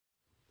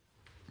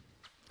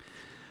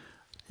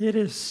It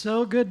is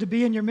so good to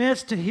be in your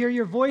midst, to hear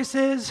your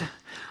voices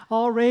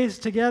all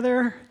raised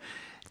together,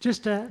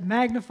 just to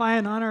magnify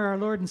and honor our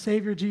Lord and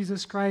Savior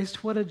Jesus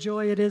Christ. What a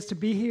joy it is to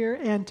be here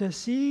and to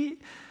see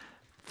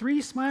three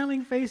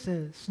smiling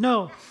faces.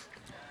 No,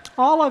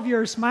 all of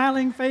your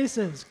smiling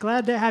faces.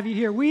 Glad to have you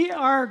here. We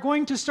are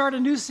going to start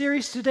a new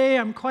series today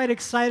I'm quite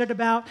excited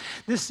about.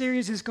 This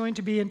series is going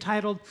to be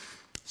entitled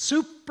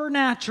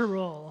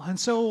Supernatural. And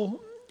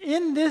so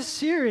in this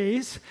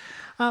series,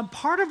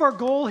 part of our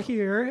goal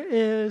here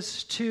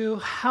is to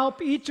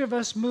help each of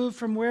us move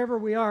from wherever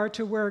we are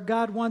to where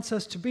God wants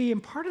us to be.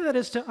 And part of that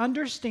is to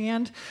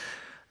understand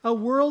a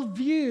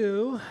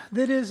worldview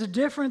that is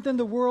different than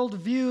the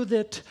worldview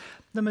that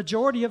the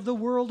majority of the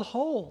world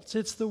holds.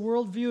 It's the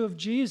worldview of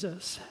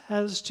Jesus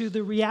as to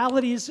the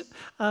realities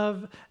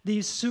of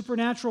these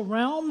supernatural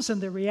realms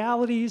and the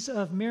realities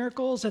of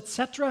miracles,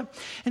 etc.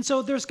 And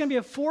so there's going to be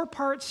a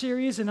 4-part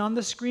series, and on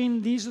the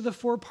screen, these are the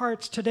 4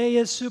 parts. Today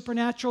is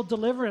supernatural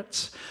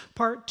deliverance.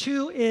 Part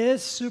 2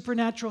 is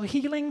supernatural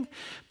healing.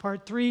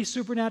 Part 3,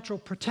 supernatural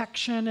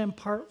protection. And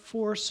Part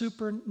 4,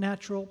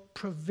 supernatural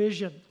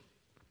provision.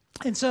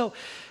 And so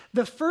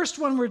the first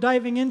one we're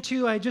diving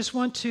into, I just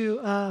want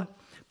to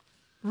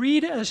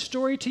read a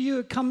story to you.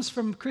 It comes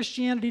from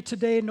Christianity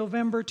Today,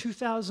 November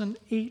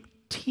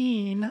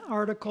 2018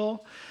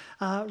 article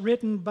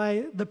written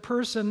by the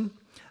person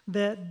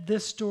that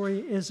this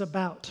story is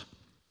about.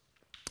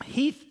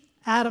 Heath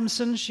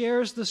Adamson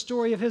shares the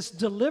story of his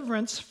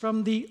deliverance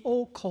from the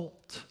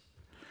occult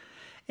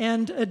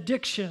and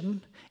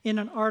addiction in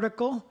an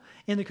article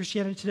in the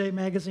Christianity Today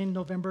magazine,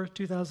 November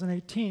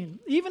 2018.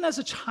 Even as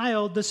a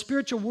child, the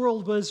spiritual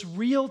world was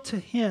real to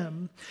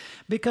him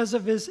because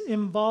of his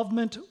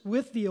involvement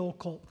with the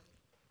occult.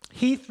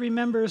 Heath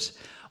remembers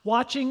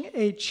watching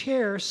a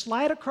chair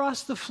slide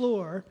across the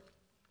floor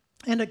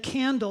and a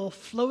candle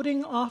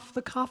floating off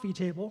the coffee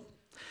table.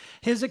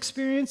 His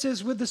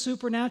experiences with the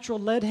supernatural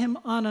led him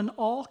on an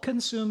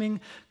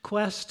all-consuming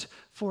quest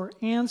for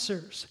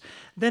answers.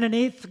 Then in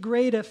 8th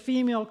grade, a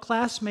female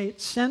classmate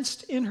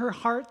sensed in her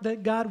heart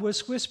that God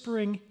was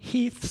whispering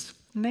Heath's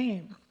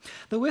name.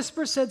 The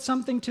whisper said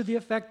something to the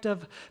effect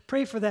of,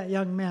 "Pray for that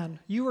young man.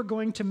 You are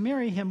going to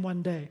marry him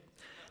one day."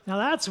 Now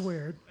that's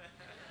weird.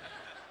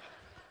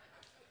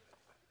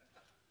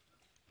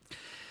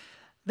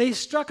 They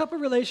struck up a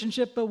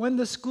relationship, but when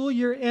the school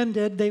year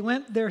ended, they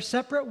went their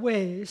separate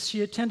ways.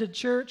 She attended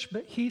church,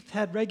 but Heath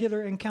had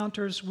regular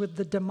encounters with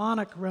the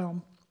demonic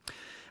realm,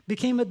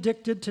 became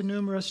addicted to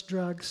numerous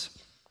drugs,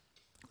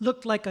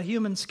 looked like a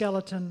human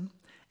skeleton,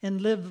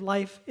 and lived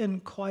life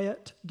in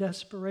quiet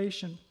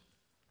desperation.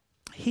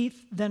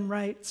 Heath then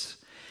writes,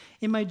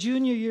 "In my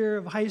junior year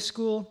of high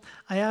school,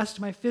 I asked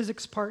my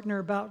physics partner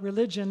about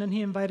religion, and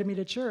he invited me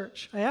to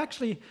church. I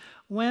actually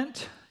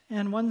went,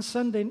 and one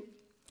Sunday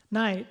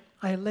night,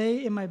 I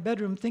lay in my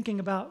bedroom thinking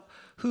about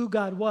who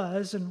God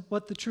was and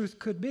what the truth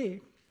could be.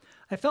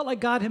 I felt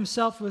like God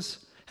himself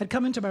had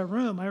come into my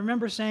room. I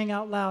remember saying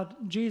out loud,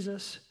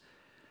 'Jesus,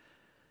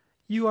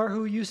 you are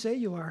who you say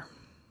you are.'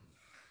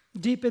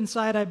 Deep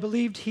inside, I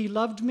believed he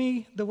loved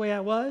me the way I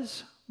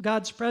was.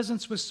 God's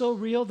presence was so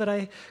real that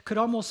I could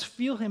almost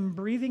feel him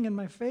breathing in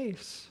my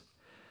face.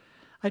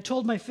 I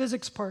told my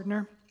physics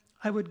partner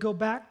I would go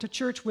back to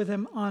church with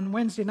him on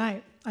Wednesday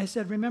night. I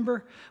said,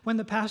 'Remember when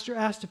the pastor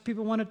asked if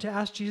people wanted to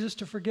ask Jesus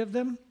to forgive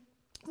them?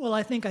 Well,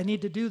 I think I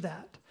need to do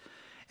that.'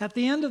 At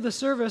the end of the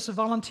service, a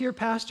volunteer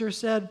pastor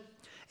said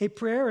a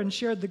prayer and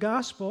shared the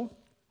gospel.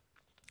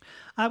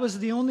 I was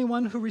the only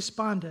one who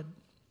responded.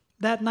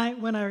 That night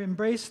when I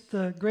embraced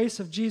the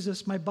grace of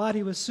Jesus, my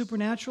body was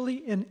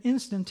supernaturally and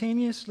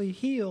instantaneously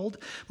healed.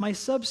 My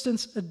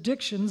substance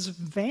addictions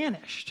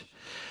vanished.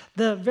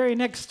 The very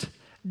next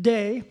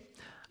day,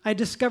 I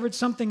discovered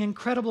something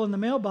incredible in the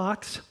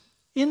mailbox.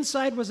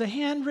 Inside was a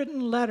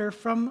handwritten letter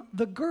from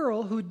the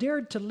girl who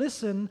dared to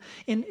listen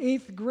in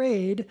 8th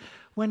grade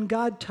when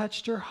God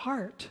touched her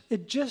heart.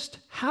 It just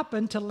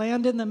happened to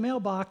land in the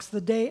mailbox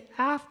the day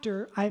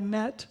after I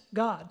met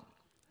God.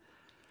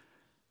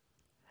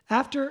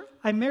 After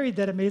I married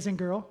that amazing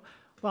girl,"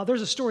 well,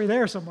 there's a story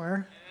there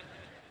somewhere,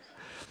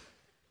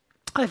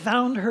 "I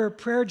found her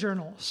prayer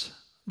journals.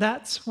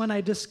 That's when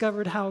I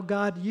discovered how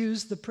God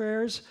used the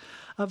prayers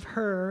of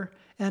her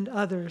and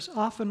others,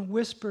 often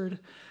whispered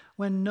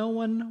when no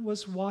one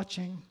was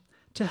watching,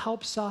 to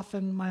help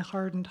soften my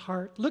hardened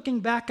heart. Looking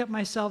back at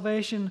my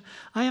salvation,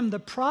 I am the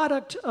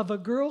product of a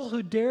girl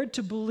who dared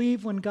to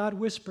believe when God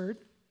whispered,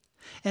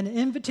 an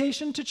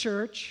invitation to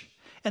church,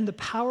 and the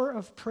power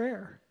of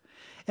prayer.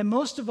 And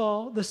most of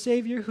all, the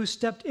Savior who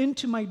stepped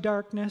into my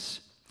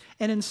darkness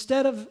and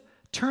instead of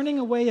turning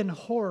away in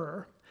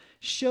horror,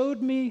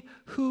 showed me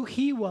who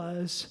he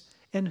was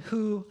and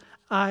who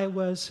I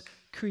was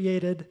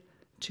created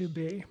to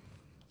be."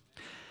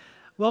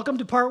 Welcome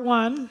to part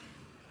 1,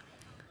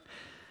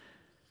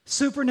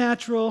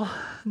 supernatural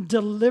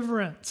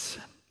deliverance.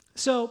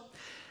 So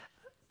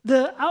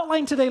the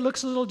outline today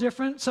looks a little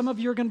different. Some of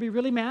you are going to be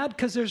really mad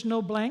because there's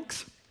no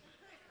blanks.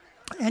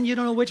 And you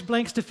don't know which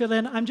blanks to fill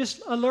in. I'm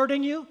just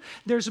alerting you,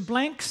 there's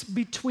blanks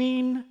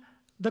between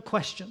the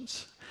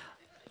questions.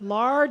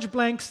 Large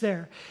blanks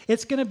there.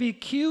 It's going to be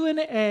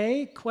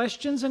Q&A,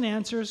 questions and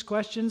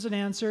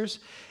answers,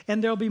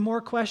 and there'll be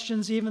more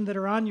questions even that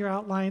are on your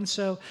outline.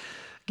 So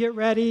get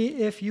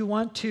ready if you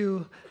want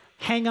to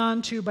hang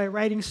on to by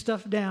writing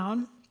stuff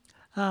down.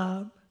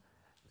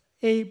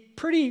 A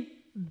pretty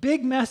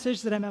big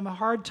message that I'm having a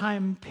hard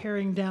time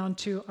paring down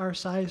to our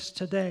size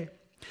today.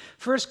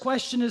 First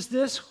question is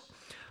this: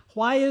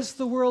 why is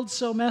the world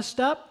so messed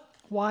up?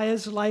 Why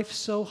is life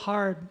so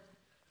hard?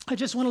 I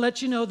just want to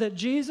let you know that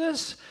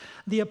Jesus,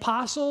 the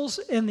apostles,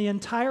 and the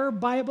entire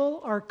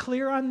Bible are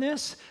clear on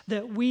this,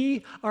 that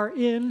we are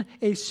in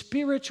a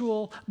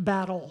spiritual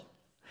battle.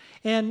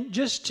 And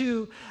just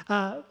to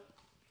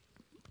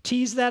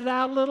tease that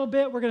out a little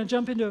bit, we're going to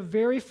jump into a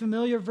very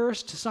familiar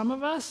verse to some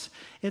of us.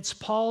 It's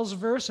Paul's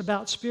verse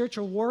about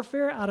spiritual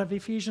warfare out of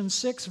Ephesians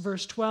 6,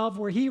 verse 12,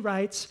 where he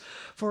writes,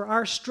 "For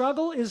our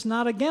struggle is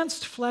not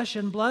against flesh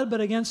and blood,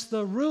 but against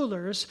the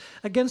rulers,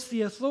 against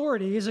the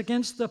authorities,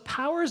 against the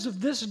powers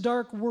of this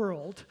dark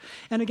world,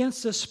 and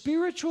against the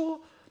spiritual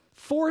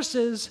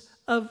forces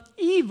of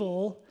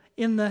evil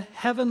in the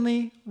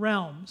heavenly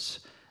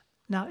realms."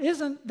 Now,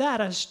 isn't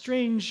that a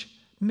strange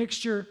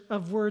mixture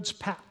of words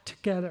packed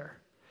together?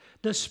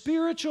 The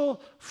spiritual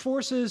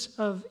forces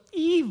of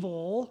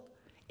evil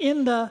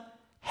in the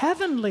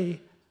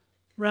heavenly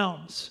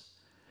realms.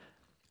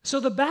 So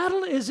the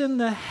battle is in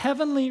the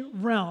heavenly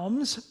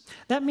realms.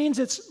 That means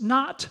it's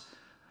not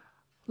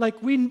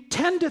like we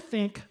tend to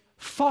think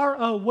far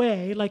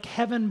away, like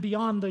heaven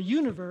beyond the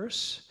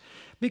universe,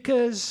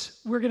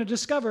 because we're going to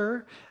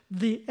discover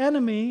the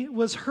enemy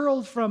was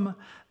hurled from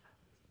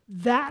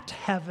that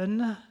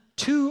heaven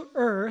to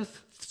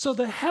earth. So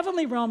the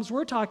heavenly realms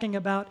we're talking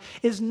about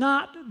is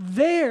not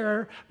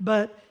there,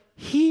 but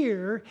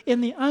here in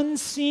the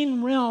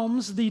unseen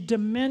realms, the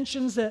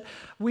dimensions that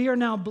we are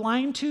now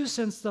blind to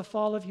since the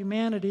fall of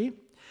humanity.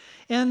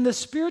 And the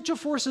spiritual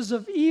forces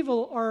of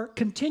evil are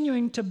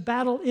continuing to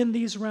battle in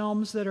these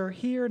realms that are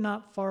here,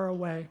 not far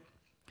away.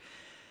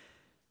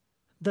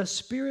 The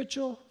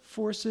spiritual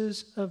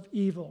forces of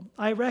evil.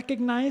 I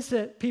recognize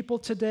that people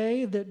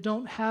today that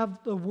don't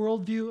have the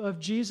worldview of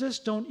Jesus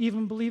don't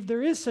even believe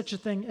there is such a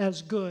thing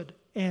as good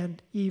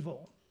and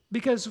evil,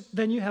 because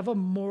then you have a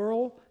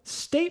moral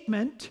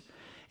statement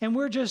and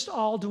we're just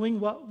all doing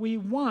what we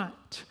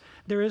want.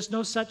 There is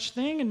no such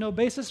thing and no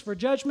basis for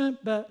judgment,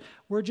 but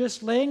we're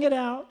just laying it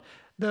out.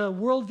 The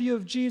worldview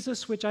of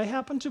Jesus, which I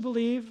happen to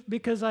believe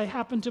because I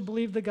happen to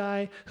believe the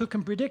guy who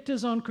can predict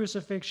his own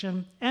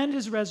crucifixion and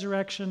his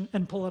resurrection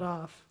and pull it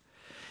off,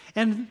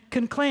 and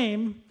can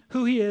claim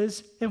who he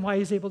is and why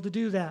he's able to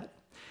do that.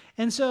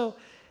 And so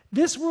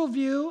this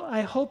worldview,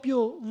 I hope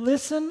you'll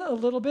listen a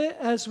little bit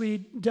as we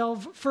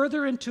delve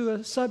further into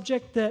a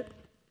subject that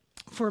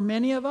for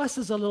many of us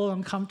is a little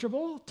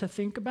uncomfortable to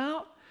think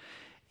about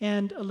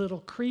and a little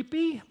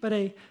creepy, but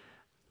I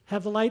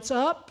have the lights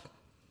up.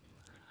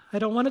 I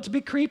don't want it to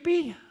be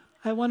creepy.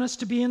 I want us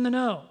to be in the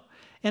know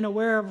and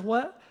aware of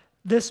what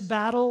this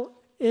battle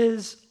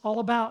is all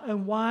about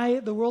and why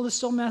the world is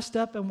so messed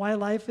up and why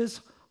life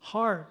is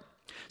hard.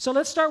 So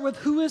let's start with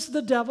who is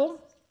the devil.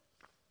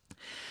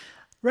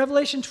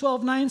 Revelation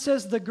 12:9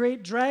 says the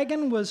great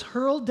dragon was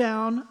hurled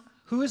down.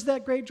 Who is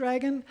that great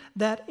dragon?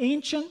 That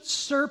ancient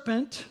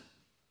serpent,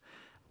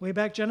 way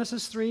back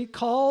Genesis 3,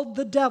 called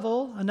the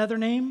devil, another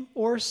name,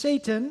 or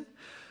Satan,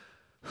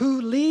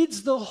 who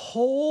leads the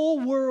whole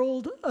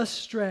world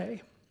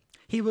astray.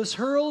 He was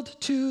hurled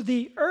to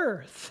the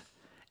earth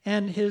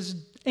and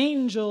his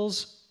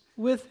angels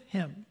with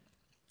him.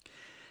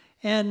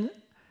 And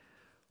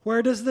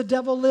where does the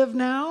devil live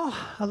now?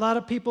 A lot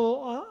of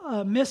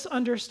people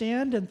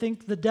misunderstand and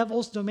think the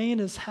devil's domain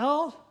is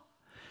hell.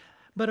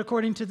 But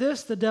according to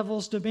this, the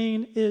devil's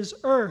domain is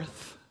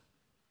earth.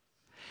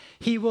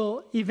 He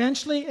will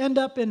eventually end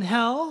up in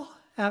hell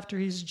after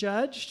he's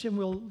judged, and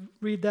we'll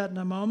read that in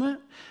a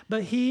moment.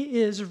 But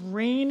he is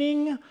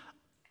reigning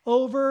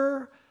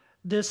over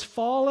this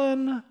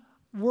fallen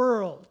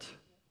world.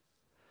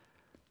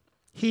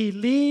 He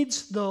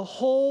leads the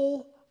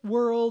whole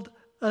world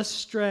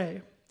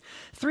astray.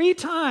 3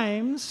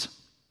 times,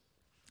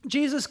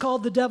 Jesus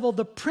called the devil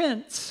the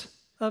prince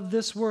of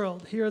this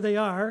world. Here they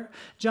are.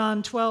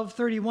 John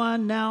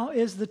 12:31, now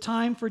is the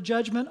time for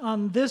judgment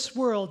on this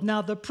world.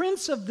 Now the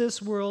prince of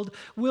this world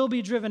will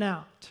be driven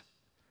out.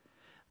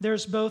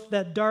 There's both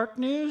that dark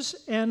news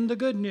and the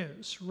good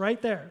news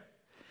right there.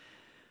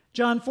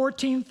 John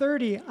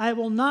 14:30, I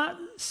will not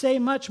say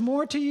much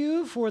more to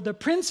you, for the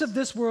prince of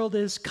this world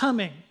is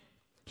coming.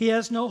 He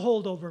has no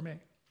hold over me.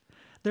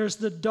 There's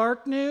the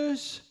dark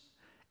news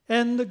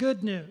and the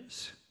good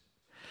news.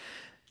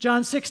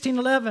 John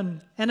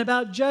 16:11, and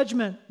about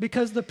judgment,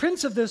 because the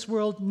prince of this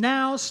world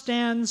now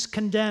stands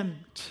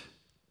condemned.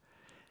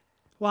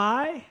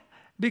 Why?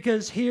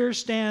 Because here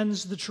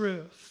stands the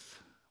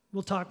truth.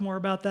 We'll talk more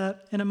about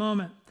that in a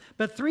moment.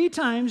 But 3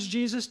 times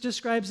Jesus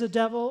describes the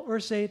devil or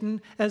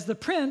Satan as the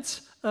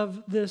prince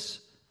of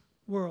this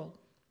world.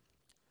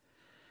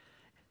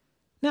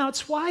 Now,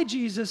 it's why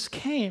Jesus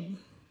came.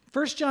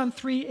 1 John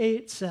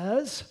 3:8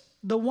 says,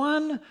 the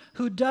one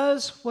who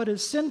does what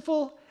is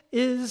sinful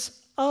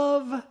is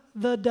of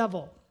the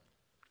devil,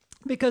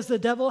 because the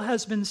devil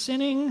has been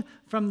sinning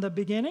from the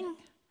beginning.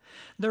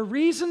 The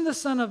reason the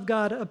Son of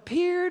God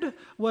appeared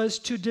was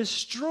to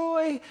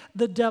destroy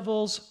the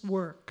devil's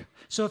work.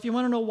 So if you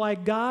want to know why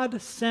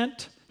God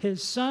sent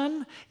his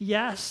Son,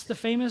 yes, the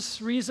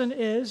famous reason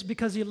is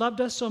because he loved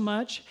us so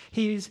much,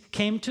 he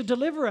came to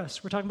deliver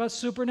us. We're talking about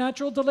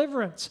supernatural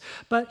deliverance.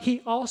 But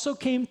he also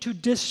came to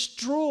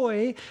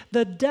destroy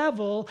the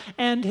devil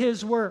and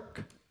his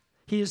work.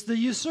 He is the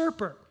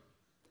usurper.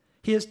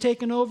 He has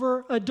taken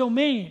over a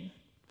domain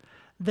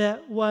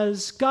that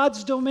was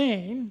God's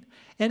domain.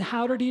 And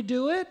how did he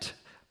do it?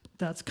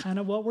 That's kind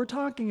of what we're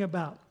talking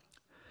about.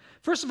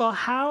 First of all,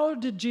 how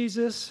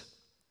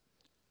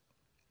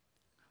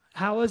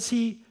was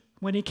he,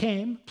 when he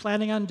came,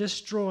 planning on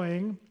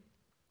destroying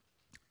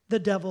the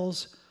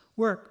devil's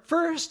work?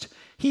 First,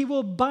 he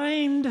will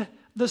bind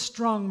the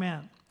strong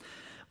man.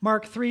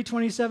 Mark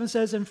 3:27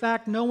 says, in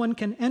fact, no one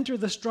can enter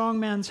the strong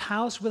man's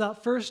house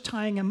without first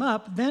tying him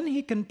up. Then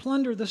he can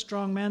plunder the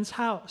strong man's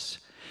house.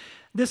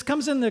 This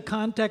comes in the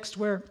context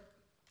where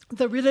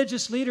the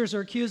religious leaders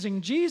are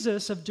accusing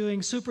Jesus of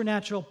doing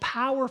supernatural,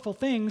 powerful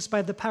things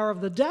by the power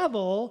of the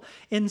devil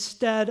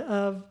instead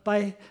of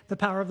by the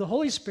power of the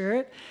Holy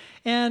Spirit.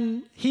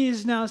 And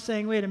he's now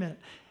saying, wait a minute,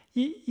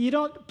 you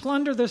don't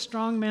plunder the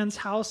strong man's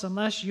house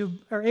unless you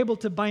are able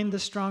to bind the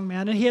strong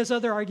man. And he has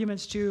other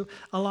arguments too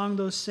along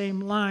those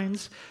same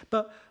lines.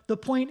 But the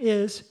point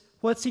is,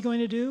 what's he going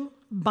to do?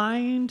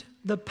 Bind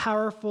the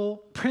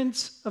powerful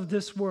prince of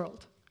this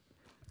world.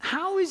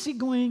 How is he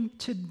going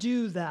to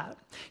do that?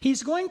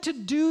 He's going to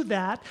do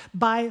that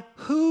by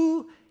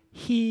who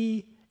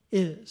he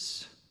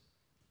is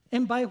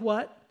and by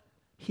what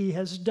he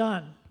has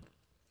done.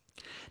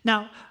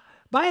 Now,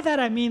 by that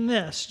I mean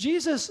this.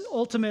 Jesus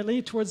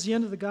ultimately, towards the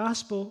end of the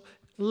gospel,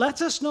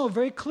 lets us know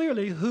very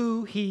clearly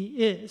who he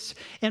is.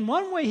 And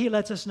one way he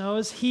lets us know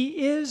is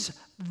he is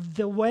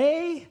the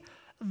way,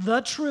 the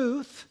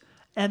truth,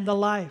 and the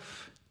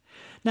life.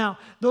 Now,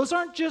 those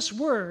aren't just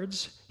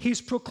words.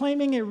 He's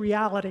proclaiming a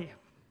reality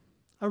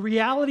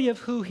of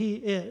who he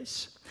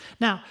is.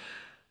 Now,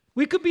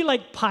 we could be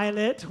like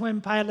Pilate when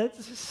Pilate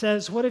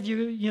says, what have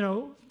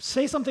you,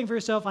 say something for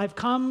yourself. I've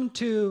come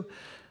to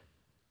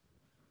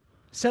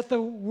set the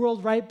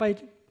world right by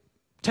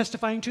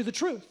testifying to the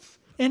truth.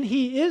 And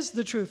he is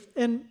the truth.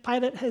 And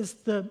Pilate has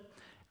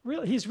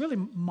he's really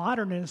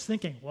modern in his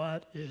thinking.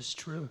 What is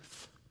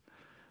truth?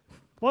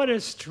 What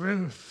is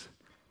truth?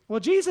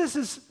 Well, Jesus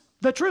is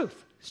the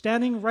truth,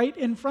 standing right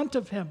in front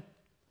of him.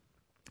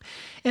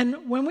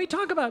 And when we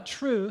talk about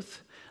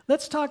truth,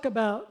 let's talk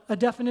about a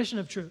definition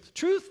of truth.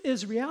 Truth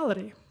is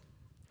reality.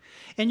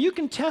 And you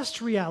can test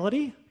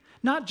reality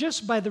not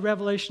just by the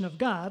revelation of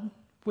God,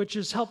 which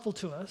is helpful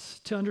to us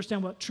to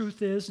understand what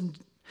truth is and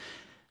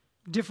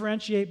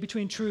differentiate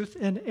between truth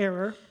and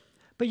error,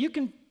 but you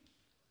can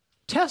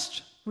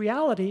test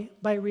reality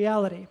by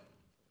reality.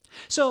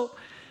 So,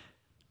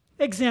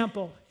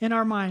 example in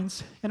our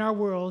minds, in our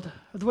world,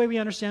 the way we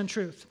understand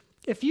truth.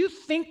 If you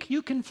think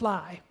you can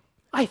fly,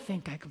 I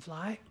think I can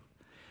fly.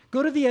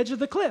 Go to the edge of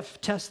the cliff,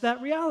 test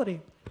that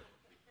reality.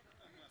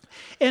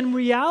 And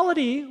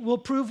reality will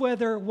prove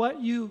whether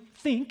what you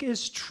think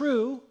is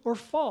true or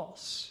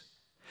false.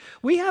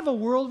 We have a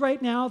world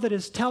right now that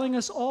is telling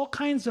us all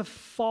kinds of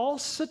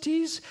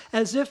falsities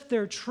as if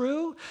they're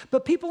true,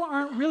 but people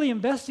aren't really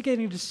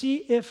investigating to see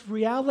if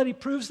reality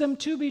proves them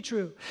to be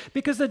true.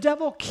 Because the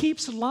devil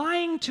keeps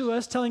lying to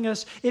us, telling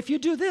us, if you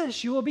do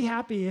this, you will be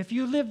happy. If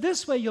you live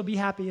this way, you'll be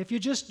happy. If you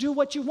just do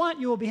what you want,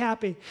 you will be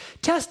happy.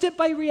 Test it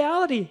by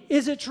reality.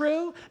 Is it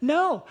true?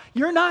 No,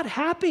 you're not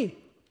happy.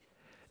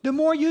 The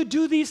more you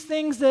do these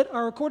things that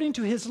are according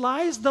to his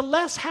lies, the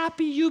less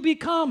happy you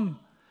become.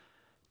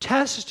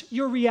 Test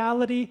your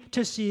reality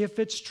to see if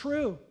it's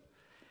true.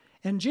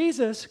 And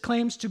Jesus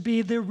claims to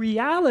be the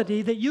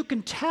reality that you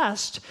can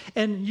test,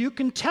 and you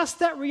can test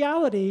that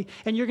reality,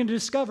 and you're going to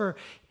discover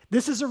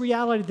this is a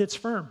reality that's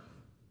firm.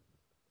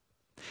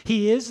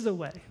 He is the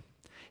way.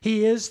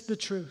 He is the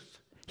truth.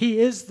 He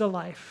is the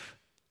life.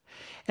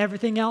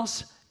 Everything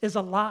else is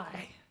a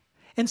lie.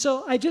 And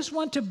so I just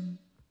want to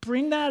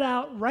bring that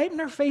out right in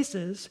our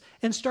faces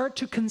and start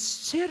to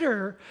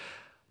consider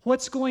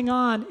what's going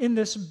on in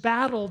this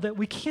battle that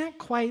we can't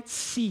quite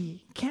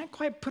see, can't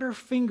quite put our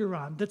finger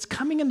on, that's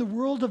coming in the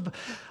world of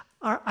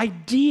our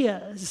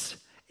ideas,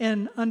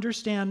 and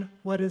understand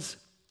what is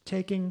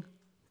taking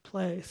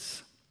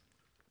place.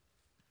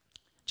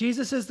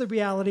 Jesus is the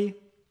reality.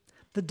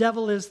 The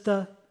devil is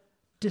the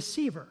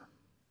deceiver.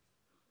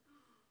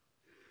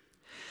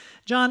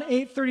 John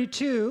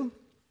 8:32,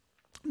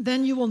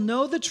 then you will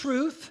know the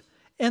truth,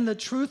 and the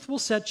truth will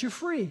set you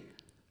free.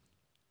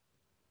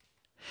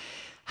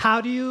 How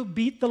do you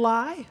beat the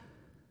lie?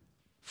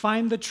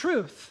 Find the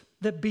truth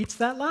that beats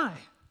that lie.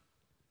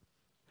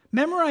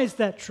 Memorize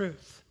that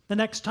truth the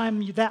next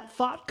time that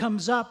thought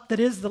comes up that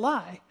is the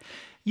lie.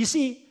 You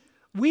see,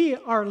 we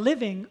are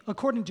living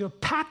according to a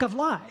pack of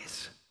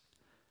lies.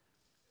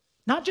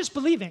 Not just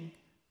believing,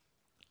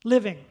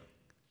 living.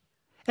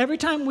 Every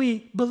time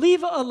we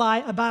believe a lie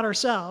about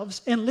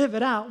ourselves and live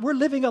it out, we're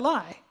living a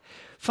lie.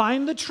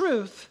 Find the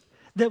truth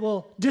that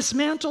will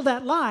dismantle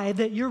that lie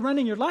that you're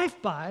running your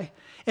life by,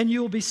 and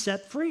you will be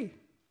set free.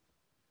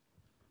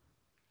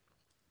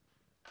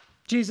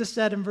 Jesus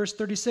said in verse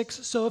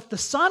 36, so if the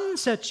Son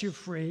sets you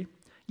free,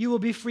 you will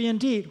be free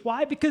indeed.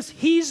 Why? Because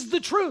he's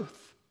the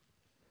truth.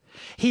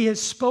 He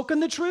has spoken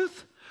the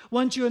truth.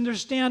 Once you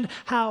understand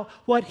how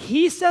what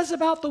he says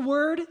about the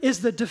word is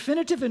the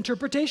definitive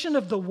interpretation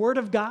of the word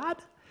of God,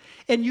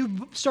 and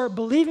you start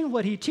believing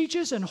what he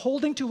teaches and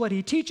holding to what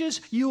he teaches,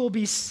 you will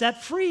be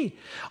set free.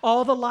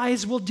 All the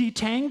lies will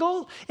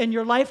detangle, and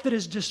your life that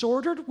is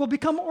disordered will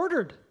become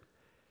ordered.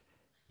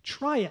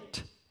 Try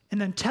it,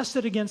 and then test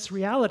it against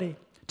reality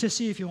to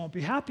see if you won't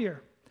be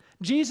happier.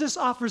 Jesus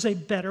offers a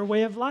better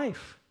way of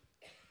life.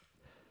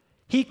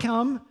 He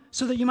came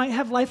so that you might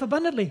have life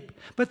abundantly.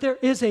 But there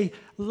is a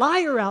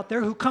liar out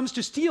there who comes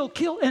to steal,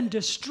 kill, and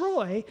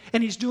destroy,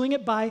 and he's doing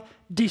it by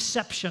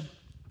deception.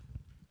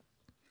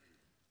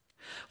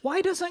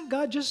 Why doesn't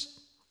God just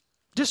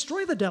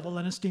destroy the devil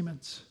and his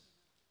demons?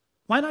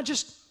 Why not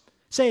just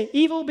say,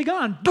 evil be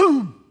gone,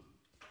 boom?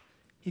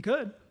 He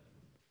could.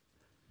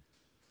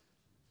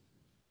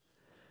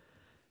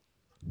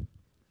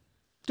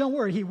 Don't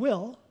worry, he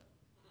will.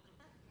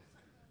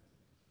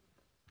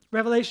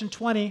 Revelation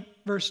 20,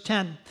 verse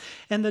 10.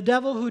 And the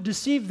devil who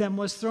deceived them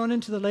was thrown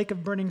into the lake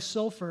of burning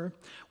sulfur,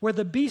 where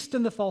the beast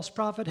and the false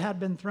prophet had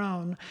been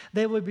thrown.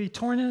 They would be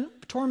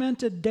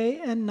tormented day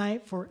and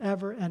night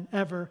forever and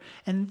ever.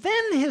 And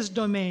then his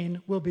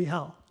domain will be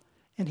hell,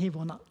 and he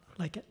will not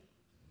like it.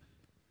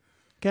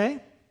 Okay?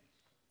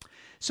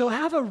 So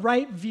have a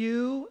right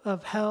view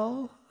of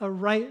hell, a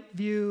right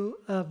view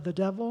of the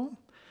devil.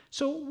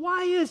 So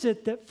why is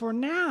it that for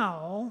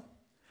now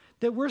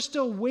that we're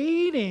still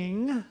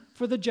waiting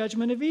for the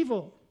judgment of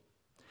evil?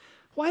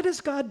 Why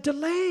does God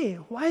delay?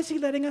 Why is he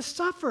letting us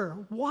suffer?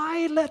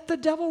 Why let the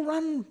devil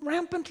run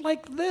rampant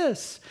like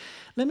this?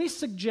 Let me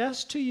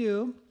suggest to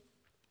you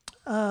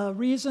a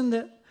reason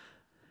that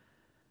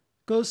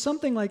goes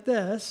something like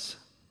this.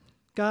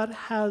 God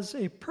has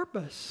a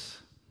purpose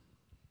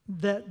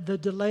that the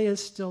delay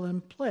is still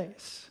in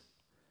place.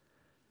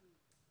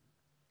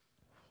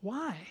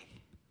 Why?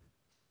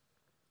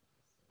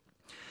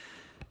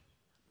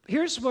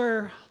 Here's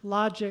where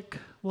logic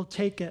will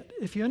take it.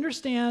 If you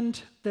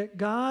understand that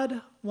God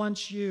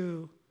wants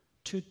you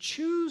to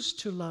choose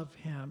to love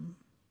him,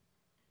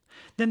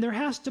 then there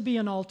has to be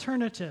an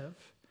alternative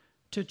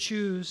to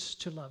choose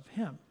to love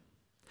him.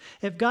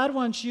 If God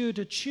wants you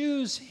to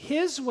choose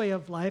his way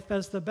of life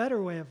as the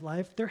better way of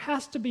life, there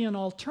has to be an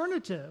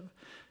alternative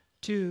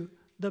to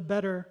the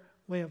better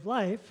way of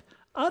life.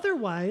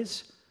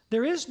 Otherwise,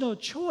 there is no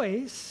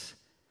choice,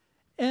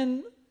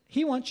 and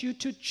he wants you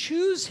to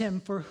choose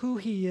him for who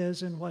he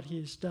is and what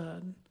he's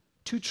done,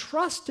 to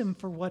trust him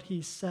for what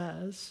he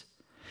says,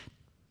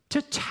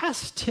 to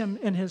test him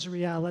in his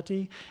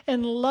reality,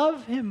 and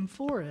love him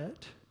for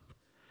it.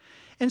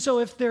 And so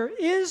if there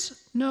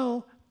is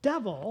no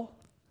devil,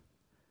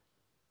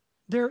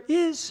 there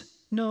is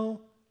no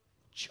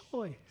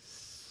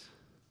choice.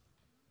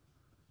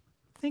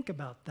 Think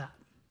about that.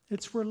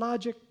 It's where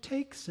logic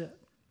takes it.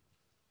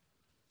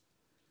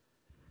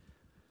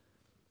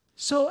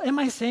 So am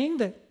I saying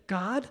that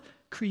God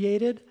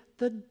created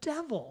the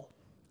devil?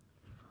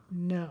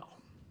 No.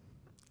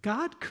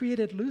 God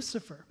created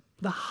Lucifer,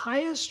 the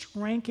highest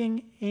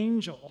ranking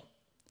angel,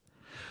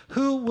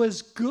 who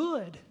was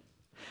good.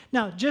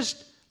 Now,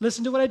 just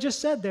listen to what I just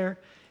said there.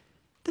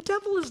 The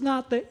devil is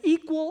not the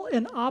equal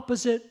and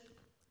opposite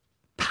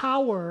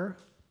power,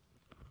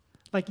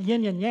 like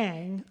yin and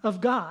yang,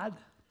 of God.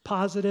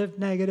 Positive,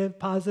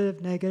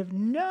 negative.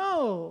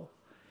 No.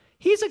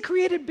 He's a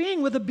created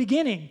being with a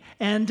beginning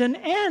and an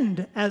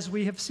end, as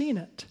we have seen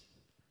it.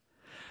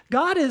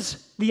 God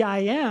is the I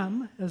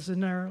am, as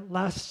in our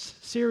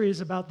last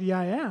series about the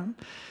I am,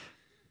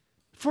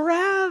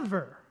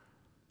 forever.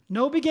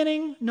 No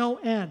beginning, no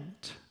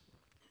end.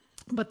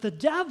 But the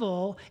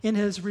devil, in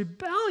his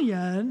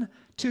rebellion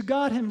to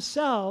God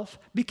himself,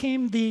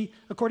 became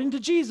according to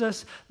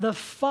Jesus, the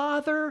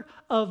father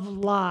of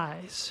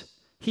lies.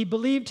 He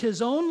believed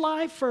his own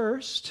lie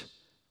first,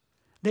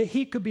 that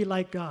he could be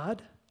like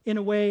God, in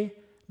a way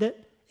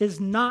that is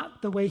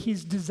not the way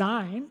he's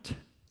designed.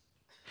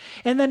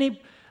 And then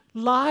he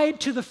lied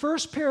to the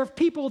first pair of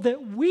people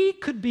that we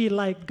could be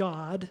like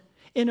God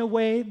in a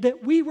way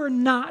that we were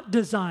not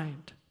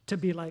designed to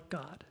be like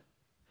God.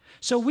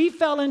 So we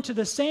fell into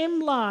the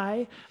same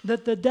lie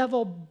that the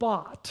devil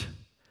bought,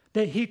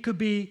 that he could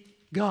be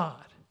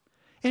God,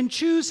 and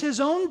choose his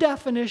own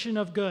definition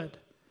of good,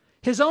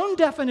 his own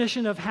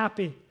definition of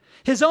happy,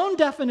 his own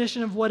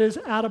definition of what is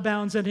out of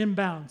bounds and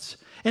inbounds.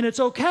 And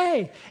it's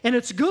okay, and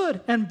it's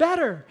good and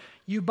better.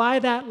 You buy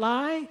that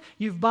lie,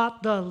 you've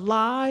bought the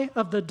lie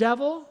of the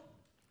devil.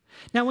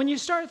 Now, when you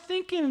start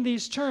thinking in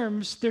these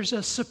terms, there's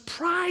a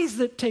surprise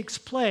that takes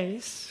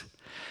place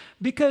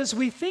because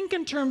we think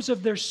in terms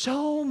of there's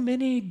so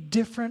many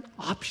different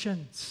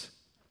options.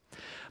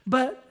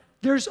 But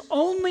there's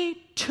only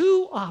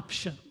two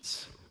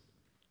options.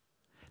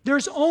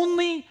 There's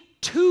only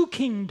two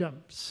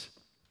kingdoms.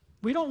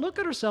 We don't look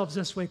at ourselves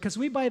this way because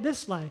we buy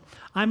this lie.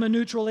 I'm a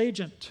neutral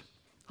agent.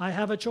 I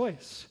have a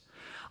choice.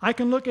 I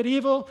can look at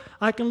evil,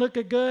 I can look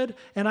at good,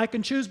 and I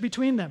can choose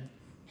between them.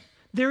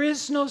 There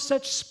is no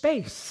such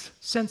space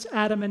since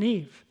Adam and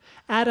Eve.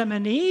 Adam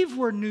and Eve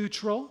were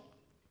neutral,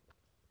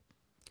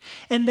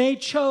 and they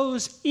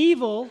chose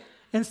evil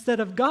instead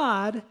of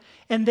God,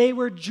 and they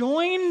were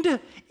joined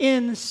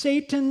in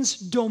Satan's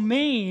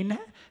domain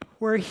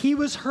where he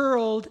was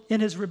hurled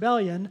in his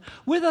rebellion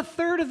with a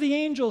third of the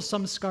angels,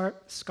 some scholars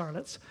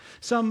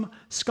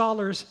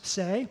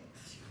say.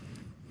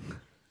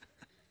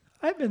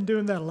 I've been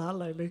doing that a lot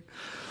lately.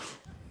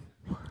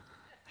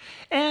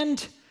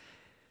 And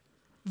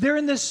they're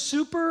in this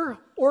super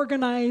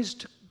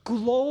organized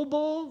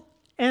global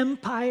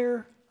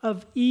empire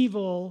of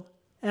evil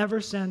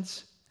ever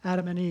since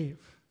Adam and Eve.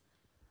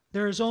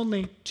 There's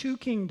only two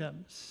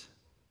kingdoms: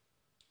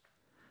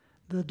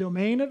 the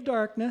domain of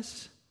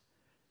darkness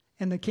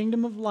and the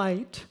kingdom of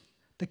light,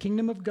 the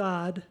kingdom of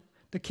God,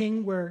 the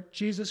king where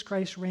Jesus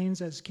Christ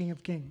reigns as King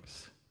of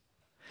Kings.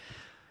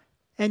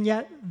 And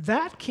yet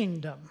that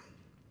kingdom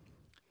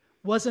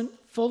wasn't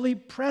fully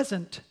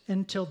present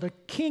until the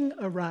king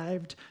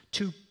arrived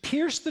to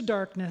pierce the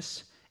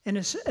darkness and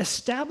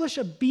establish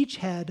a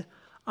beachhead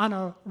on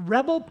a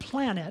rebel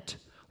planet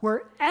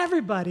where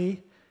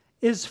everybody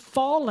is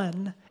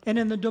fallen and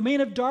in the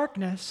domain of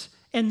darkness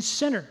and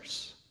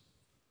sinners.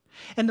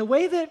 And the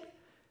way that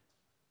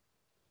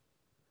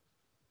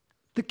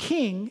the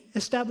king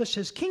established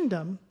his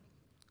kingdom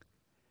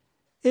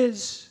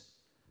is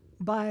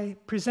by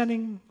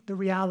presenting the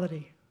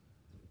reality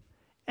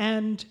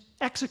and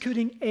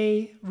executing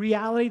a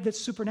reality that's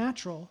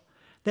supernatural,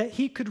 that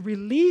he could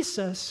release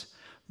us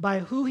by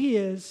who he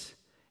is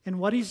and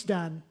what he's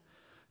done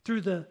through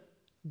the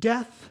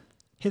death,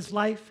 his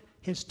life,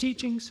 his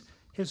teachings,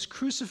 his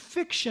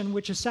crucifixion,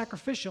 which is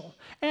sacrificial,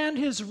 and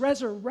his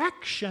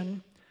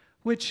resurrection,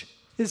 which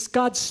is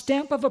God's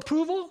stamp of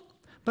approval,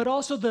 but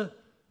also the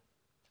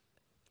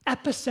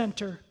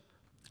epicenter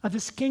of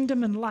his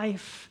kingdom and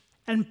life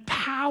and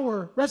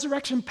power,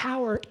 resurrection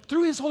power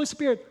through his Holy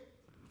Spirit.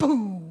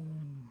 Boom!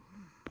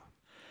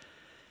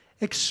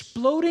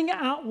 Exploding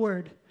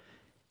outward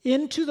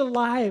into the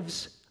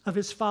lives of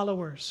his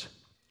followers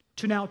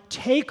to now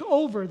take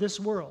over this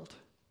world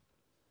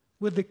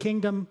with the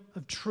kingdom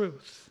of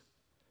truth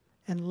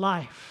and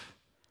life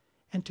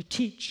and to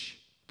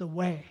teach the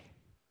way,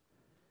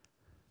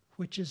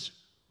 which is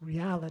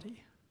reality.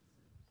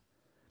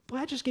 Boy,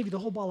 I just gave you the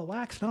whole ball of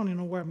wax. I don't even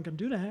know where I'm going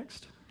to do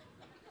next.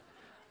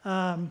 So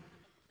I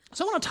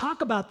want to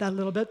talk about that a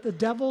little bit. The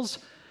devil's,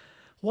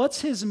 what's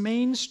his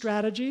main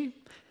strategy?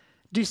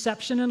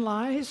 Deception and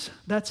lies,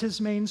 that's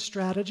his main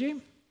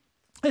strategy.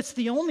 It's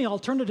the only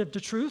alternative to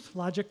truth,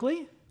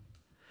 logically.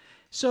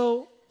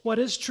 So what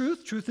is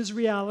truth? Truth is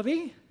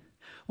reality.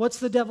 What's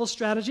the devil's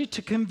strategy?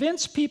 To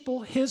convince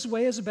people his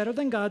way is better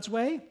than God's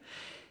way.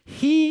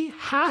 He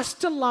has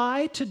to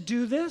lie to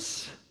do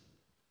this.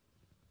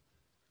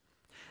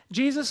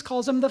 Jesus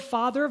calls him the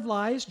father of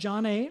lies,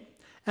 John 8.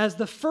 As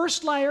the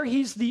first liar,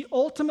 he's the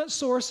ultimate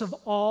source of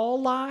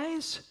all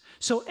lies.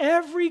 So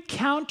every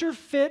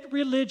counterfeit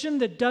religion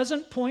that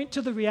doesn't point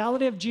to the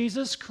reality of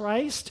Jesus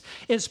Christ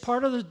is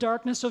part of the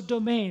darkness of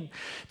domain.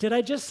 Did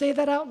I just say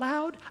that out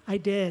loud? I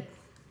did.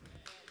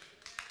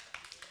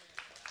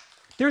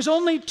 There's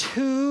only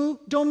two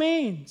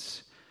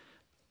domains.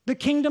 The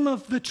kingdom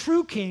of the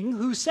true king,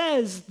 who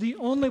says the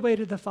only way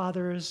to the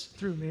Father is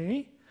through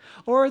me.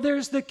 Or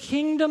there's the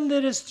kingdom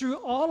that is through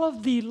all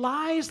of the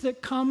lies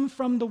that come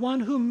from the one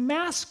who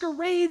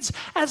masquerades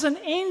as an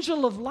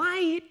angel of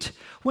light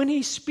when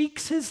he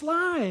speaks his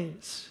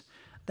lies.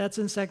 That's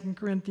in 2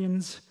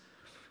 Corinthians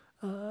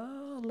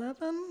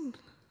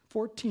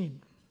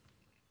 14.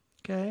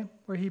 Okay,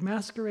 where he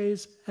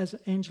masquerades as an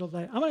angel of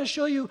light. I'm going to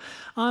show you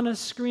on a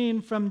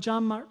screen from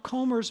John Mark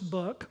Comer's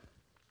book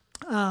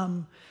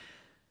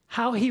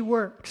how he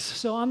works.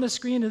 So on the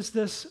screen is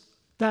this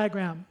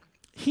diagram.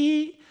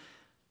 He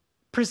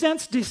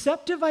presents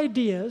deceptive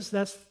ideas,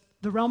 that's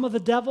the realm of the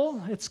devil,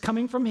 it's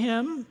coming from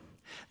him,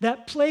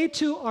 that play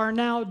to our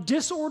now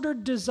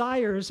disordered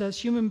desires as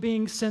human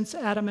beings since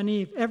Adam and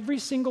Eve. Every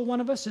single one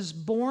of us is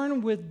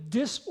born with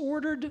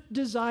disordered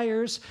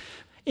desires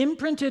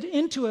imprinted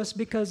into us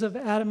because of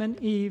Adam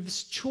and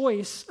Eve's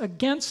choice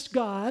against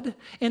God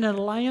in an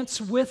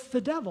alliance with the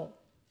devil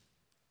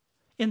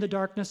in the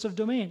darkness of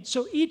domain.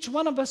 So each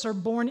one of us are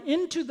born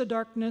into the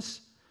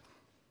darkness,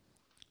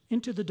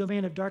 into the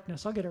domain of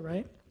darkness. I'll get it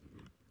right.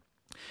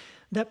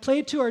 That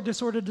play to our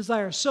disordered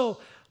desires. So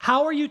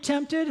how are you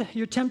tempted?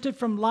 You're tempted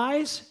from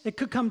lies. It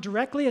could come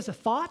directly as a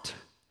thought.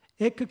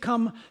 It could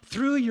come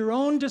through your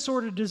own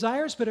disordered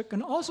desires, but it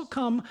can also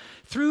come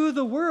through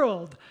the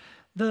world.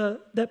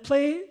 That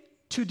play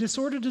to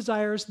disordered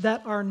desires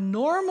that are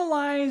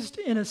normalized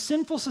in a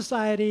sinful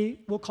society,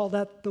 we'll call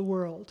that the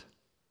world.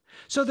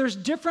 So there's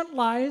different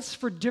lies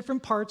for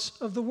different parts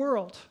of the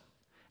world.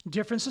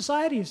 Different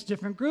societies,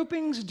 different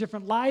groupings,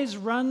 different lies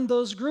run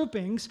those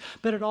groupings,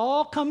 but it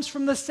all comes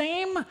from the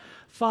same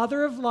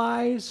father of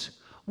lies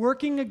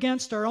working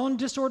against our own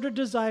disordered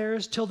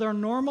desires till they're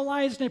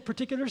normalized in a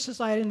particular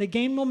society and they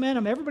gain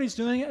momentum. Everybody's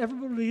doing it.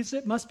 Everybody believes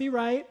it. Must be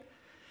right.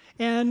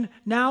 And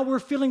now we're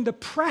feeling the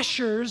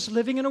pressures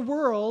living in a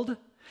world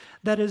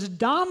that is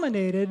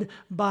dominated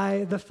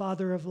by the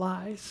father of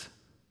lies.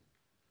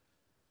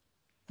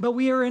 But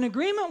we are in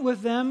agreement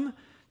with them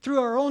through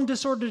our own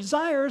disordered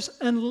desires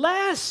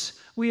unless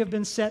we have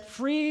been set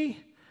free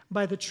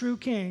by the true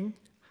King,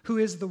 who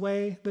is the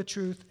way, the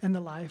truth, and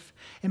the life.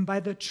 And by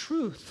the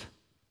truth,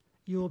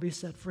 you will be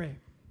set free.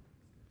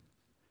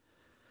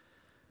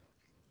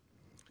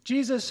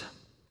 Jesus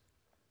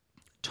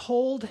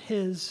told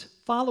his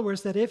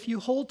followers that if you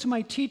hold to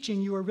my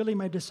teaching, you are really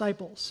my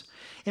disciples.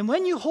 And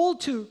when you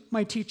hold to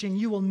my teaching,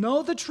 you will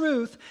know the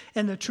truth,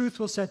 and the truth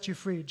will set you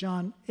free.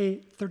 John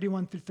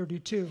 8:31 through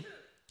 32.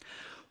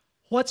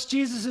 What's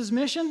Jesus'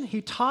 mission?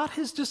 He taught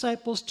his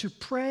disciples to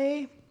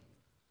pray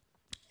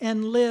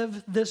and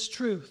live this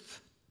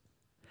truth.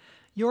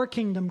 Your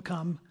kingdom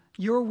come,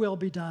 your will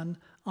be done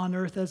on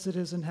earth as it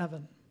is in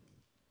heaven.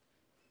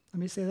 Let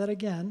me say that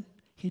again.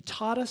 He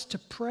taught us to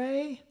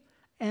pray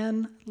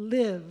and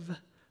live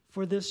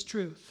for this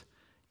truth.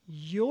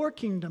 Your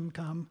kingdom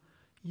come,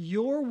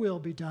 your will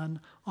be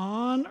done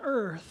on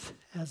earth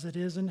as it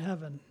is in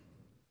heaven.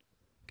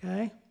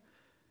 Okay?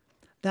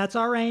 That's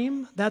our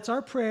aim. That's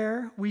our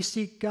prayer. We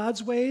seek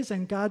God's ways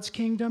and God's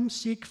kingdom.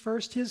 Seek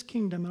first his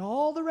kingdom, and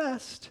all the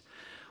rest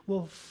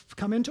will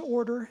come into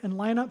order and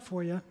line up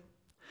for you.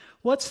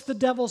 What's the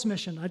devil's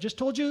mission? I just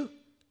told you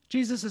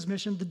Jesus'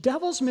 mission. The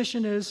devil's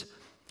mission is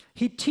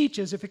he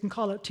teaches, if you can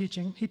call it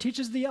teaching, he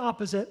teaches the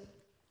opposite.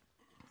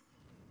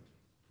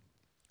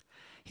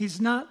 He's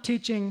not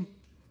teaching,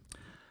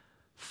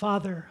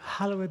 Father,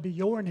 hallowed be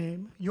your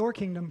name, your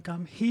kingdom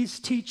come. He's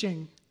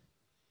teaching,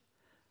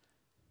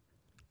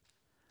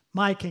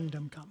 my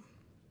kingdom come.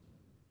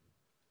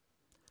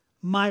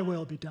 My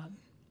will be done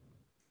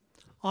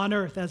on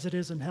earth as it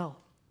is in hell.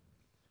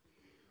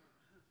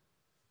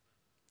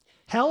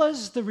 Hell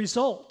is the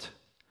result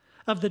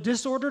of the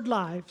disordered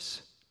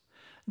lives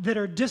that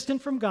are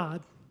distant from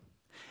God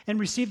and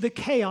receive the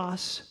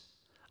chaos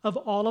of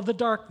all of the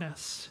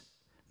darkness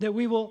that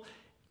we will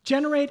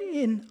generate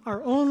in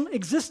our own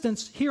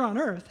existence here on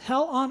earth,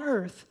 hell on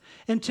earth,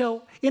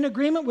 until in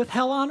agreement with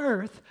hell on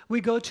earth,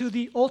 we go to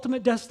the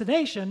ultimate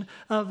destination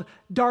of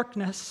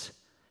darkness,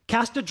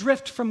 cast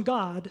adrift from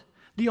God,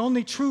 the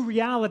only true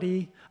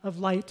reality of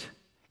light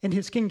in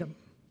his kingdom.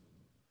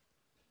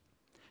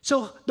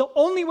 So the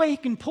only way he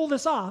can pull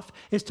this off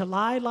is to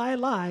lie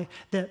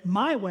that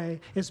my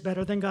way is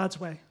better than God's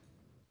way.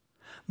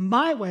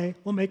 My way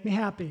will make me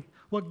happy.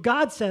 What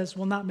God says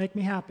will not make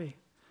me happy.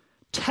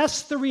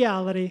 Test the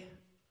reality.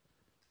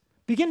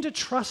 Begin to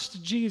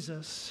trust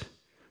Jesus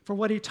for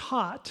what he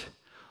taught.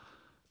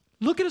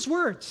 Look at his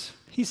words.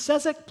 He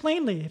says it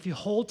plainly. If you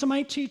hold to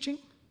my teaching,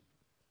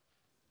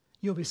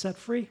 you'll be set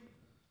free.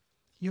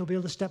 You'll be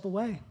able to step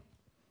away.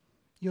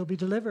 You'll be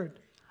delivered.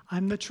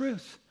 I'm the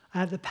truth. I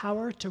have the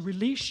power to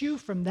release you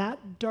from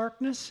that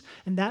darkness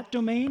and that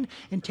domain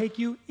and take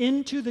you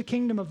into the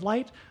kingdom of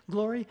light,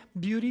 glory,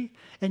 beauty,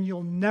 and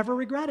you'll never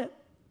regret it.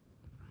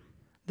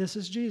 This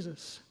is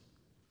Jesus.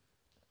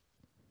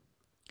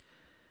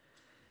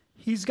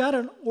 He's got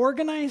an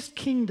organized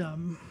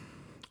kingdom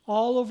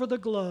all over the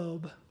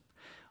globe,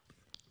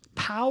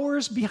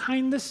 powers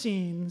behind the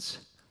scenes,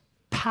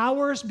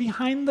 powers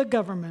behind the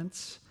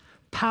governments,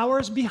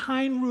 powers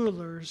behind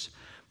rulers,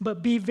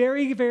 but be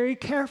very, very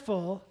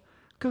careful,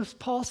 because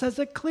Paul says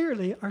it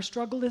clearly, our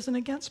struggle isn't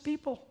against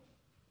people.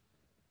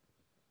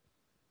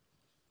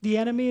 The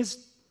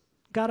enemy's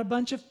got a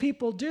bunch of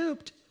people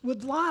duped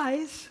with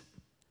lies.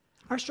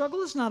 Our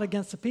struggle is not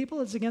against the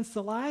people, it's against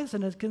the lies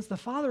and it's against the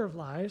father of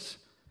lies.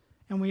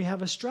 And we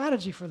have a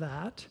strategy for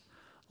that.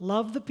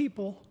 Love the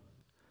people,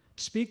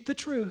 speak the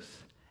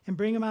truth, and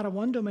bring them out of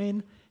one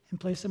domain and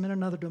place them in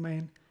another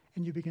domain,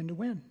 and you begin to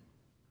win.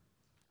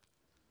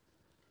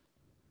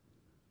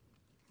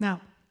 Now,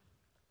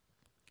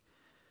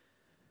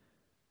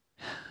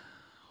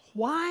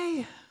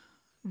 why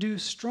do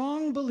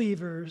strong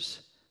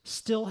believers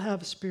still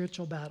have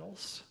spiritual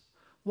battles?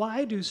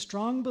 Why do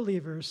strong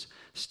believers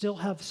still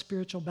have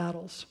spiritual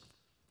battles?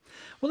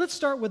 Well, let's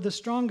start with the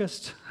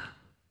strongest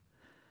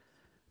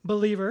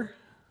believer,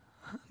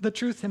 the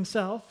truth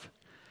himself,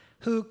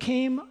 who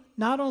came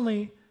not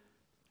only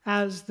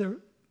as the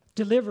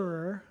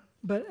deliverer,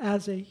 but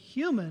as a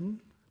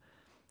human,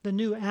 the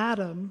new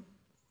Adam,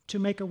 to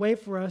make a way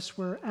for us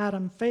where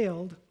Adam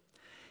failed.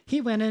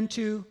 He went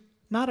into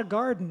not a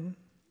garden,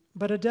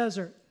 but a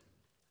desert.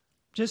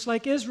 Just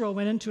like Israel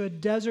went into a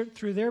desert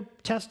through their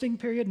testing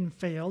period and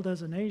failed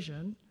as a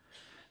nation,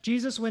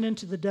 Jesus went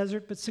into the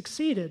desert but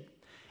succeeded.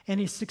 And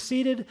he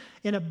succeeded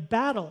in a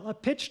battle, a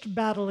pitched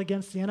battle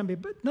against the enemy.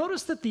 But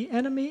notice that the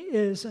enemy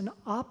is an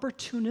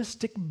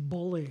opportunistic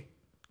bully.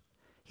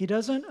 He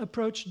doesn't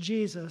approach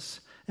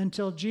Jesus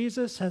until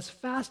Jesus has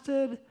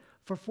fasted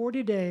for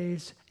 40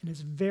 days and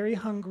is very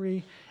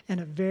hungry and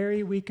a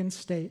very weakened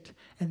state.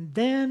 And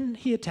then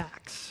he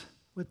attacks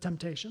with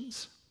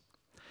temptations.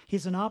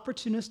 He's an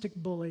opportunistic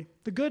bully.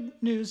 The good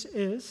news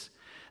is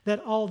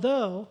that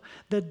although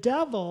the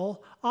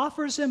devil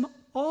offers him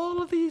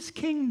all of these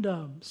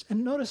kingdoms,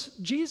 and notice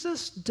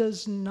Jesus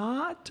does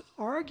not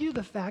argue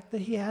the fact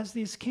that he has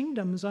these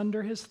kingdoms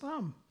under his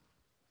thumb.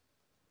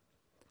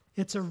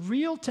 It's a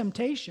real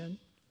temptation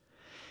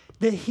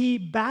that he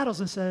battles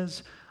and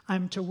says,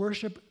 I'm to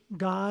worship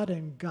God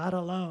and God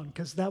alone,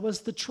 because that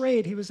was the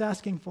trade he was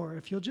asking for.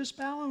 If you'll just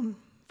bow and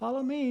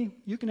follow me,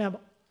 you can have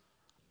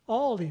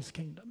all these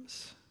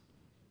kingdoms.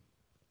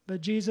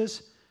 But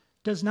Jesus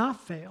does not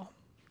fail.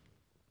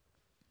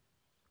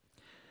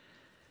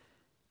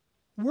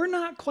 We're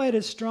not quite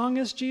as strong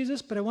as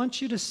Jesus, but I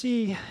want you to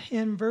see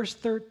in verse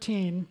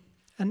 13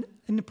 an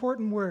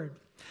important word.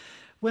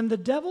 When the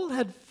devil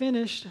had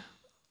finished,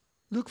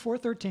 Luke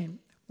 4:13,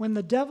 when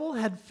the devil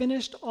had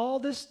finished all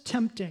this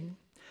tempting,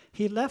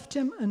 he left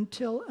him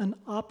until an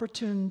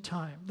opportune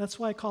time. That's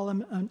why I call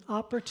him an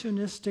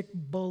opportunistic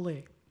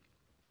bully.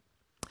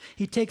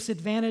 He takes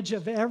advantage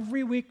of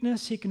every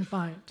weakness he can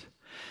find.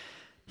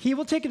 He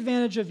will take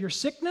advantage of your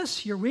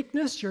sickness, your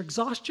weakness, your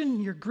exhaustion,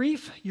 your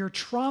grief, your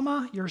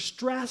trauma, your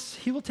stress.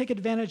 He will take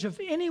advantage of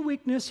any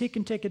weakness he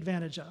can take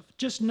advantage of.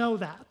 Just know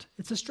that.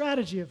 It's a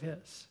strategy of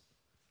his,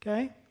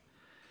 okay?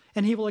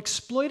 And he will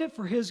exploit it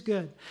for his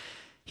good.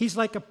 He's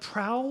like a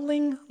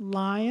prowling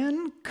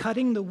lion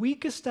cutting the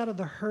weakest out of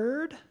the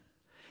herd.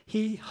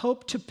 He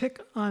hoped to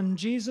pick on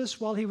Jesus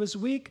while he was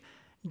weak.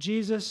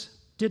 Jesus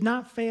did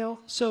not fail.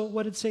 So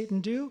what did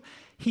Satan do?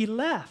 He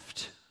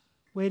left,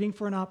 waiting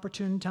for an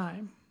opportune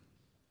time.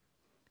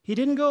 He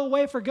didn't go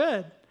away for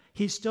good.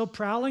 He's still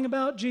prowling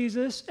about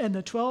Jesus and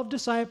the 12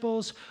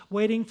 disciples,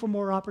 waiting for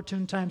more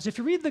opportune times. If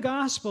you read the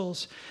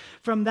Gospels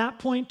from that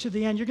point to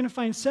the end, you're going to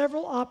find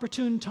several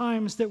opportune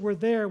times that were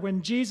there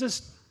when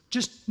Jesus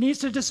just needs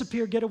to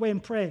disappear, get away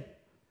and pray.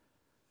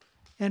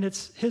 And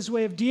it's his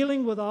way of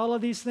dealing with all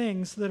of these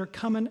things that are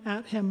coming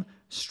at him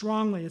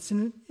strongly. It's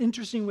an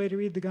interesting way to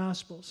read the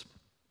Gospels.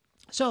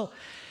 So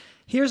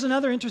here's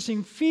another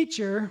interesting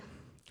feature,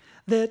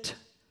 that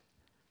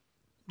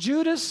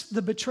Judas,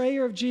 the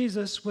betrayer of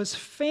Jesus, was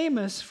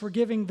famous for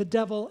giving the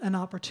devil an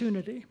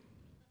opportunity.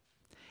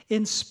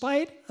 In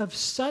spite of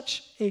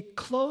such a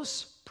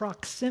close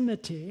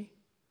proximity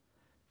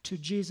to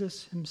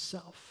Jesus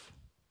himself.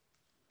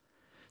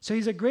 So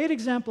he's a great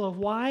example of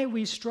why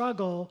we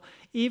struggle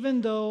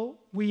even though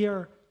we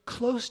are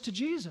close to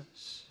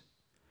Jesus.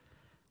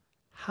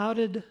 How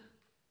did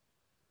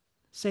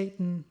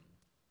Satan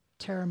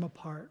tear him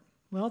apart?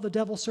 Well, the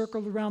devil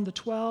circled around the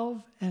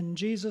 12, and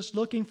Jesus,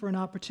 looking for an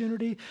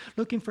opportunity,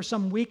 looking for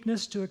some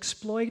weakness to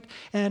exploit,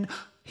 and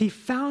he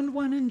found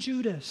one in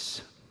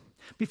Judas.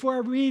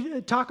 Before I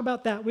talk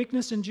about that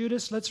weakness in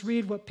Judas, let's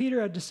read what Peter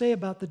had to say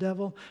about the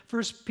devil.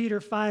 1 Peter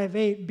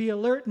 5:8, be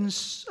alert and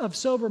of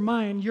sober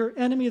mind. Your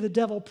enemy, the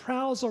devil,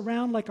 prowls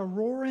around like a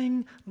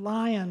roaring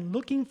lion,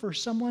 looking for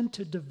someone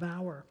to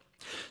devour.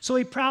 So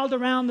he prowled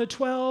around the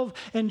 12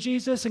 and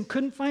Jesus and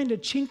couldn't find a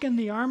chink in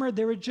the armor.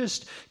 They were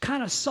just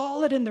kind of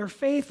solid in their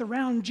faith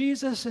around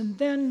Jesus. And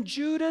then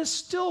Judas,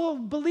 still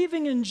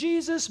believing in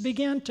Jesus,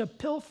 began to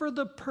pilfer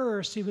the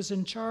purse. He was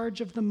in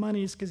charge of the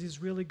monies because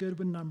he's really good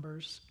with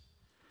numbers.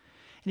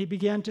 And he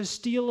began to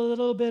steal a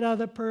little bit out of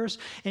the purse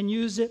and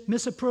use it,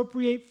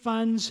 misappropriate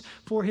funds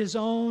for his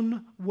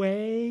own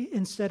way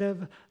instead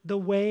of the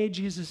way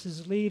Jesus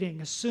is leading.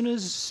 As soon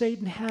as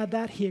Satan had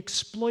that, he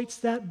exploits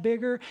that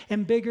bigger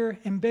and bigger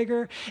and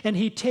bigger, and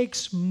he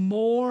takes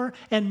more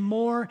and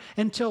more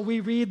until we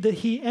read that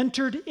he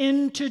entered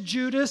into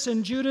Judas,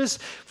 and Judas,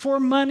 for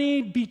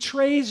money,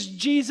 betrays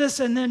Jesus,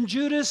 and then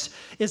Judas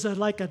is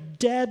like a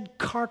dead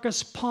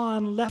carcass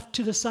pawn left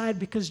to the side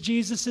because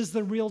Jesus is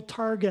the real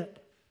target.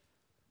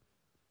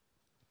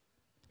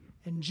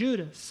 And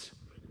Judas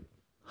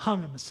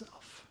hung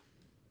himself.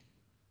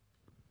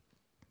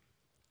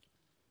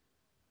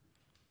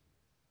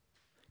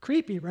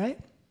 Creepy, right?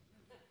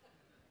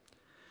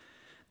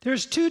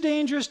 There's two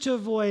dangers to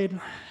avoid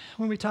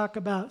when we talk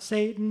about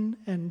Satan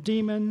and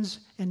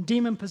demons and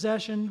demon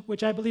possession,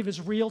 which I believe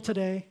is real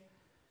today.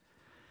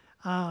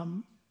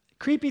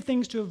 Creepy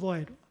things to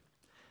avoid.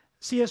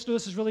 C.S.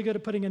 Lewis is really good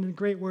at putting it in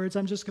great words.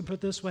 I'm just going to put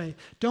it this way.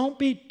 Don't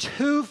be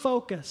too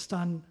focused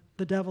on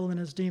the devil and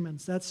his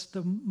demons. That's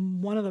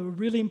one of the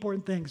really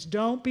important things.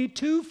 Don't be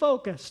too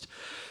focused,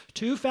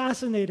 too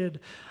fascinated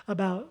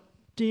about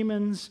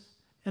demons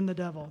and the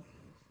devil.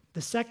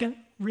 The second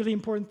really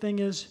important thing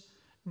is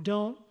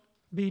don't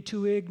be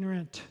too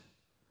ignorant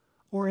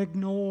or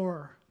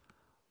ignore.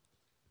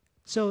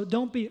 So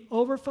don't be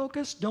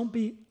over-focused, don't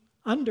be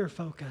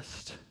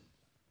under-focused.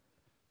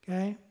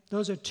 Okay?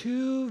 Those are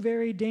two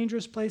very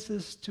dangerous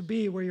places to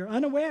be where you're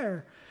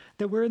unaware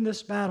that we're in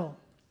this battle.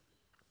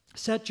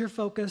 Set your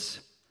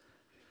focus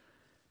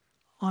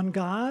on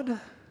God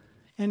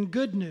and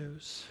good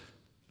news,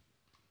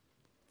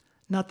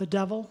 not the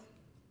devil,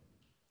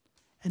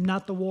 and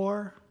not the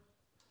war,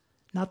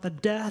 not the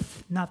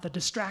death, not the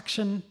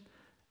distraction,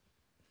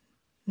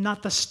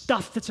 not the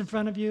stuff that's in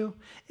front of you.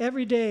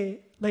 Every day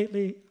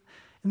lately,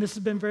 and this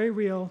has been very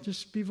real,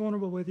 just be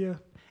vulnerable with you,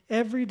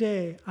 every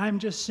day I'm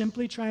just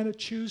simply trying to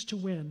choose to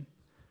win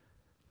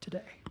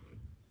today.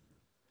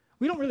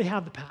 We don't really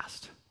have the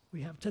past.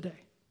 We have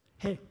today.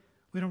 Hey,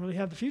 we don't really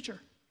have the future.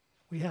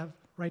 We have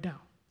right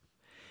now.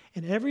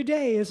 And every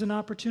day is an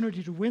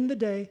opportunity to win the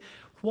day.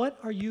 What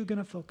are you going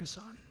to focus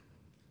on?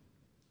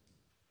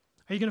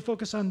 Are you going to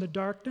focus on the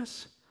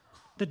darkness,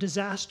 the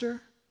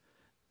disaster,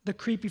 the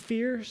creepy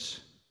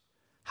fears,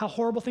 how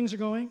horrible things are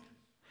going?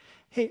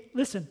 Hey,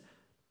 listen,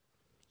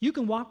 you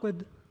can walk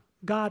with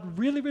God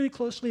really, really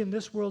closely in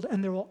this world,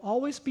 and there will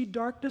always be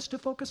darkness to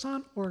focus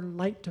on or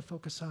light to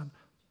focus on.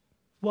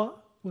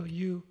 What will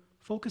you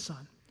focus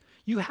on?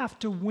 You have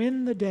to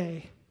win the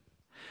day.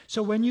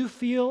 So when you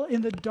feel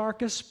in the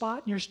darkest spot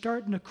and you're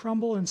starting to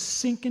crumble and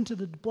sink into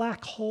the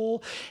black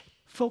hole,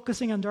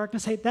 focusing on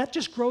darkness, hey, that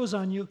just grows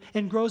on you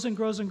and grows and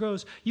grows and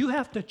grows. You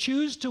have to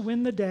choose to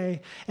win the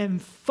day and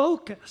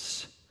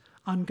focus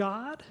on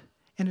God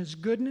and His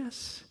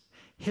goodness,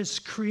 His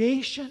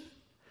creation,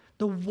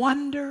 the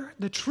wonder,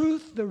 the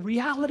truth, the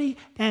reality,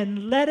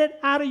 and let it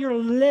out of your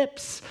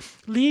lips.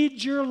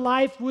 Lead your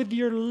life with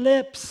your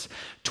lips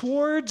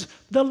towards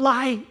the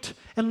light.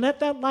 And let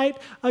that light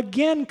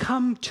again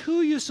come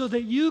to you so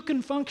that you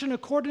can function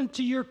according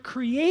to your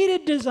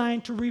created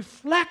design to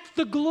reflect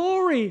the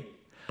glory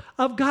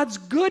of God's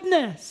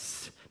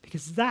goodness.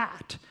 Because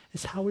that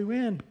is how we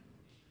win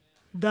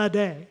the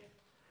day.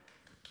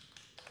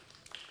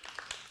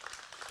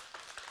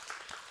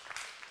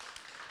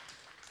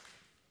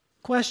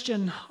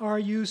 Question, are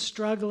you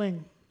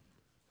struggling?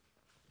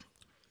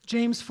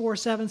 James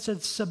 4:7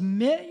 said,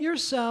 submit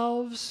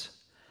yourselves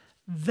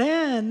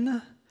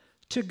then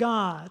to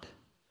God.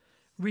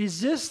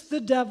 Resist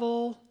the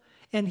devil,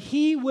 and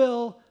he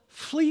will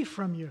flee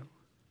from you.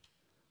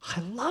 I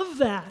love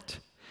that.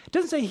 It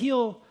doesn't say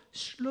he'll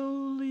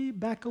slowly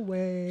back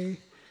away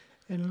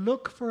and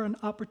look for an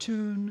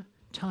opportune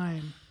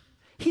time.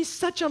 He's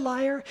such a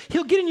liar.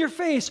 He'll get in your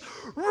face,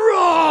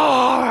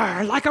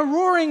 roar like a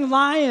roaring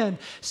lion.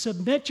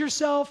 Submit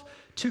yourself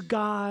to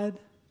God.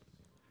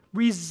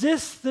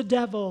 Resist the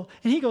devil.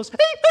 And he goes, hey,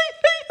 hey,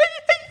 hey,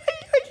 hey, hey,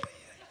 hey, hey.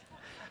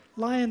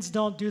 Lions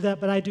don't do that,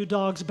 but I do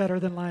dogs better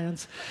than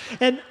lions.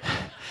 And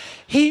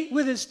he,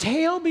 with his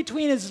tail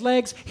between his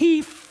legs,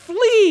 he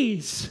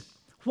flees.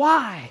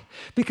 Why?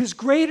 Because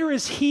greater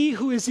is he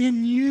who is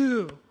in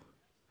you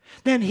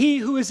than he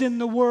who is in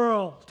the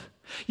world.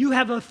 You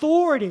have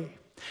authority.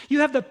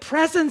 You have the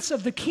presence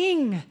of the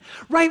King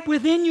right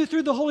within you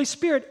through the Holy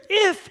Spirit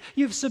if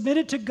you've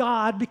submitted to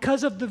God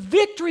because of the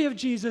victory of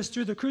Jesus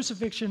through the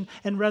crucifixion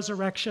and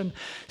resurrection.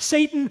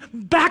 Satan,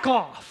 back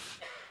off.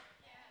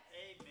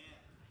 Amen.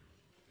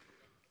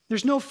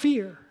 There's no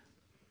fear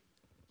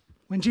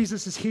when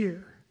Jesus is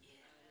here.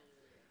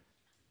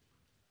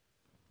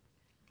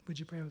 Would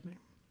you pray with me?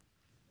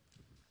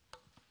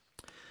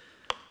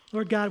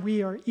 Lord God,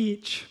 we are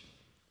each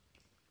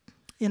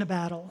in a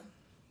battle.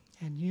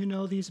 And you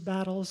know these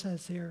battles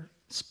as they're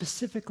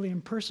specifically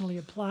and personally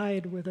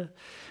applied with a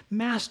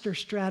master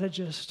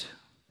strategist,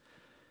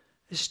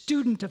 a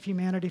student of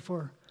humanity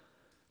from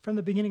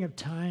the beginning of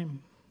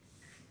time.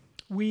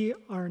 We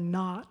are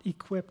not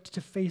equipped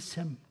to face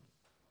him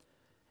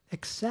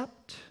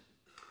except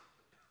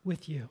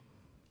with you.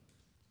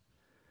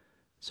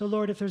 So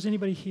Lord, if there's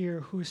anybody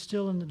here who is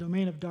still in the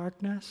domain of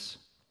darkness,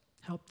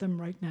 help them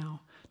right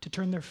now to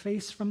turn their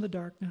face from the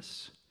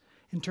darkness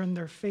and turn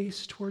their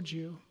face towards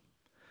you.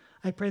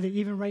 I pray that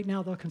even right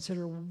now they'll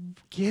consider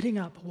getting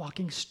up,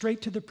 walking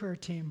straight to the prayer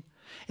team,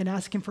 and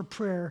asking for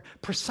prayer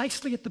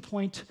precisely at the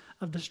point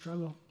of the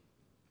struggle,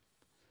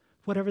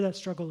 whatever that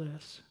struggle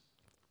is.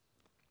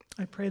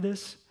 I pray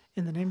this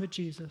in the name of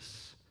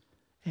Jesus.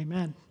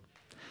 Amen.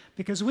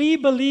 Because we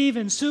believe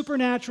in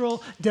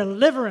supernatural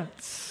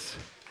deliverance.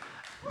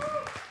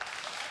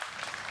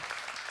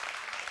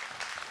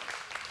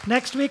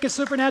 Next week is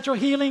supernatural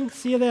healing.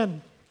 See you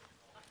then.